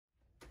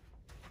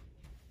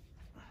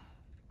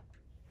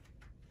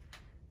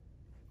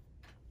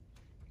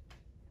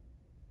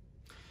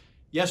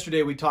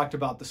Yesterday we talked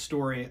about the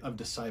story of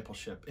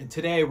discipleship, and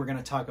today we're going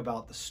to talk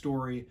about the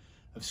story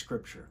of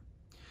Scripture.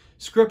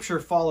 Scripture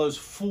follows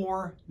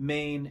four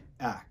main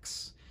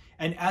acts,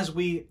 and as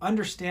we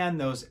understand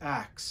those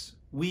acts,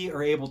 we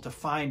are able to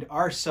find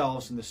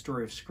ourselves in the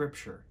story of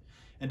Scripture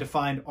and to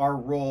find our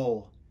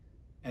role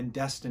and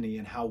destiny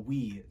in how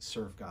we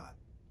serve God.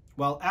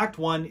 Well, Act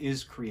 1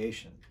 is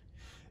creation.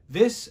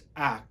 This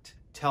act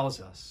tells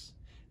us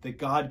that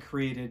God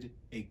created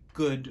a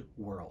good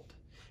world.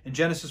 In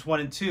Genesis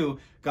 1 and 2,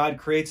 God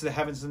creates the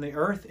heavens and the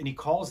earth, and he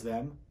calls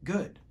them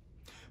good.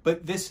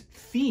 But this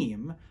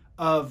theme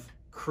of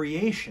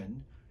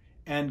creation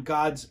and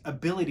God's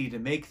ability to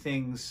make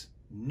things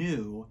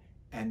new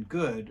and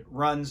good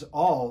runs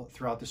all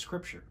throughout the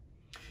Scripture.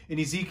 In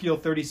Ezekiel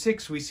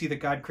 36, we see that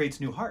God creates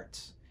new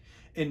hearts.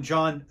 In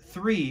John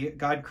 3,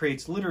 God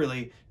creates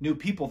literally new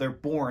people. They're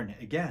born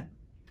again.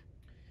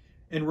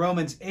 In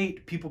Romans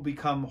 8, people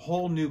become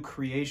whole new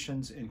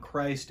creations in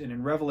Christ. And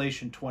in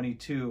Revelation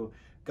 22,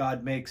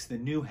 God makes the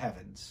new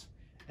heavens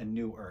and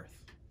new earth.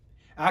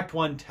 Act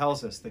 1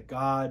 tells us that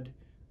God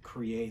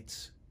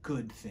creates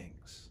good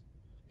things.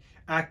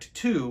 Act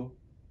 2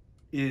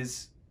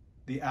 is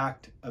the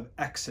act of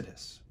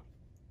Exodus.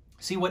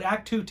 See, what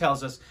Act 2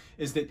 tells us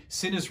is that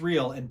sin is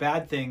real and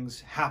bad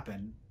things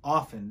happen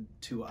often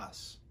to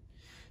us.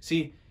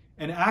 See,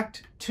 in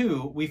Act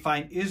 2, we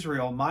find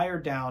Israel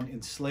mired down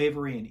in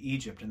slavery in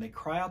Egypt, and they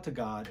cry out to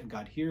God, and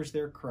God hears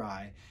their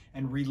cry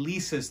and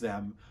releases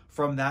them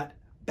from that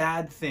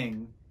bad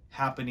thing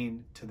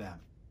happening to them.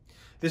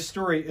 This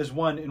story is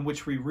one in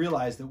which we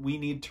realize that we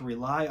need to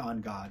rely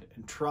on God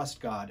and trust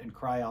God and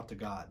cry out to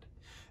God.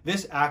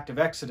 This act of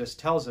Exodus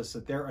tells us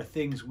that there are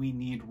things we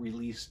need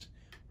released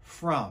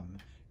from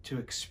to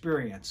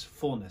experience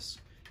fullness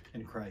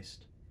in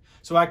Christ.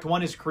 So Act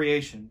 1 is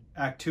creation,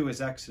 Act 2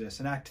 is Exodus,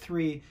 and Act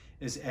 3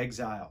 is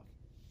exile.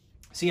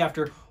 See,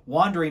 after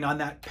wandering on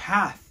that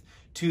path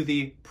to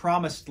the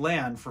promised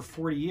land for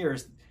 40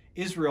 years,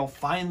 Israel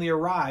finally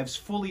arrives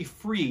fully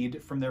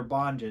freed from their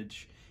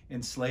bondage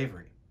in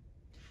slavery.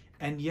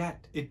 And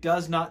yet, it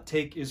does not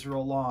take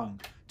Israel long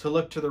to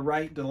look to the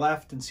right, to the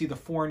left, and see the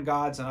foreign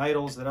gods and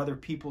idols that other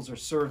peoples are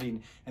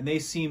serving, and they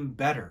seem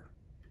better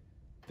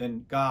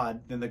than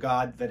the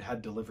God that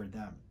had delivered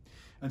them.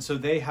 And so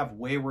they have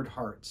wayward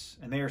hearts,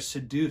 and they are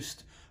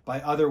seduced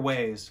by other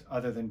ways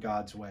other than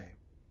God's way.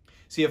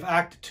 See, if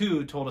Act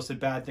 2 told us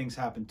that bad things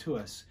happen to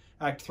us,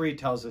 Act 3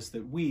 tells us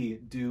that we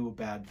do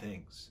bad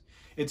things.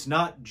 It's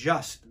not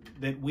just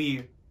that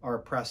we are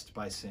oppressed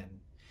by sin.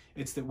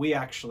 It's that we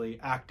actually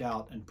act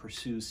out and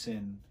pursue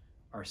sin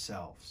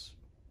ourselves.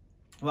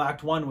 Well,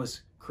 Act 1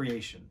 was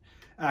creation.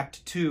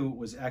 Act 2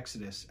 was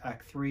Exodus.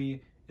 Act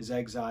 3 is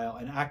exile.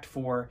 And Act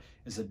 4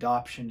 is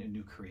adoption and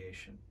new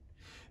creation.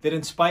 That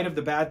in spite of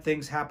the bad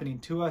things happening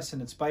to us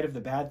and in spite of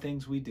the bad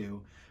things we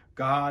do,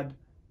 God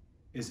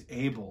is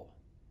able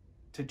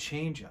to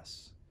change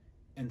us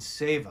and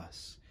save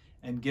us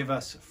and give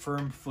us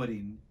firm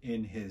footing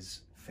in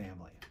his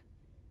family.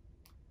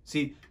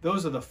 See,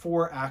 those are the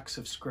four acts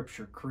of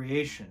Scripture: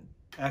 creation,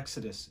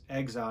 Exodus,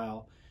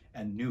 exile,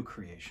 and new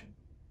creation.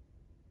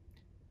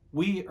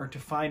 We are to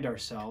find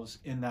ourselves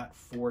in that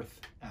fourth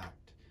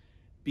act,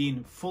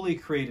 being fully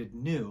created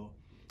new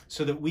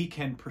so that we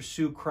can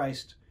pursue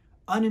Christ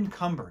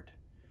unencumbered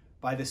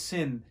by the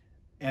sin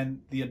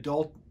and the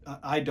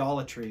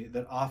idolatry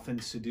that often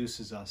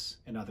seduces us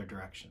in other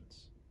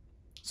directions.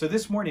 So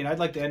this morning, I'd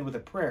like to end with a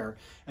prayer,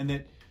 and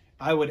that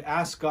I would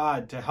ask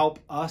God to help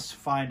us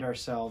find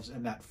ourselves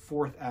in that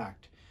fourth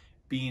act,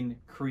 being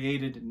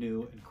created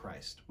new in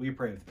Christ. Will you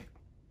pray with me?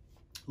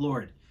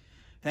 Lord,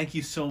 thank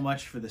you so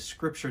much for the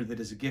Scripture that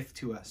is a gift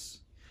to us.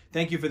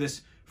 Thank you for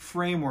this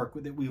framework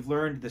that we've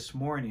learned this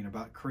morning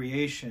about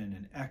creation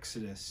and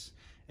Exodus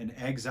and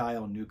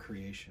exile and new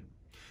creation.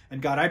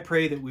 And God, I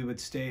pray that we would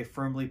stay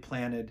firmly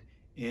planted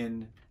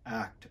in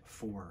Act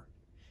 4.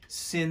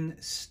 Sin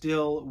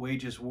still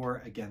wages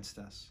war against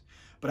us,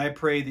 but I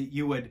pray that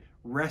you would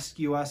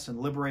rescue us and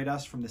liberate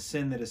us from the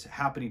sin that is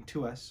happening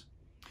to us,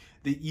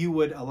 that you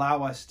would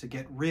allow us to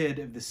get rid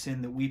of the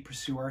sin that we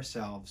pursue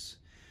ourselves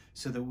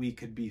so that we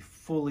could be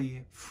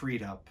fully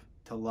freed up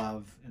to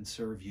love and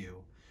serve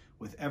you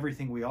with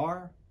everything we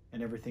are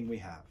and everything we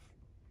have.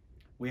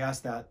 We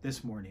ask that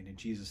this morning in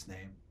Jesus'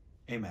 name.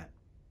 Amen.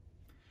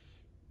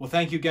 Well,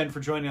 thank you again for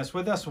joining us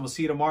with us, and we'll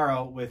see you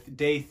tomorrow with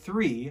day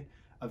 3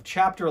 of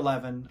chapter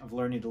 11 of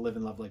Learning to Live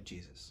and Love Like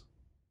Jesus.